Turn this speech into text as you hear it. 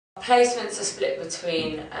Placements are split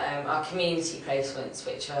between our community placements,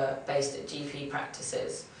 which are based at GP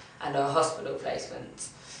practices, and our hospital placements.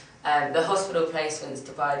 The hospital placements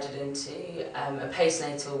divided into a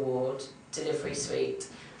postnatal ward, delivery suite,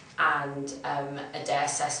 and a day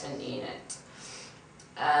assessment unit.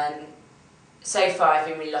 So far I've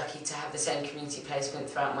been really lucky to have the same community placement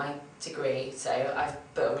throughout my degree, so I've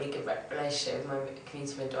built a really good relationship with my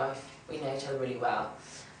community midwife. We know each other really well,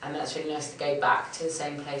 and that's really nice to go back to the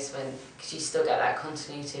same placement because you still get that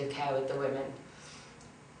continuity of care with the women.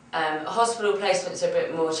 Hospital placements are a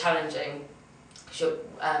bit more challenging because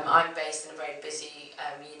I'm based in a very busy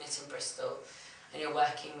unit in Bristol, and you're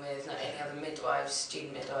working with not only other midwives,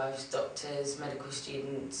 student midwives, doctors, medical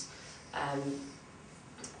students,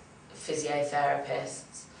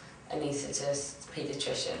 physiotherapists, anaesthetists,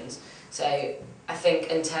 paediatricians. So I think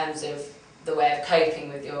in terms of the way of coping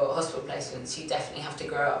with your hospital placements, you definitely have to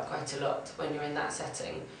grow up quite a lot when you're in that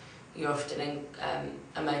setting. You're often in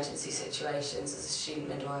emergency situations as a student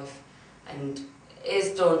midwife, and it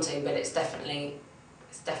is daunting, but it's definitely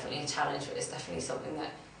a challenge, but it's definitely something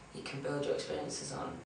that you can build your experiences on.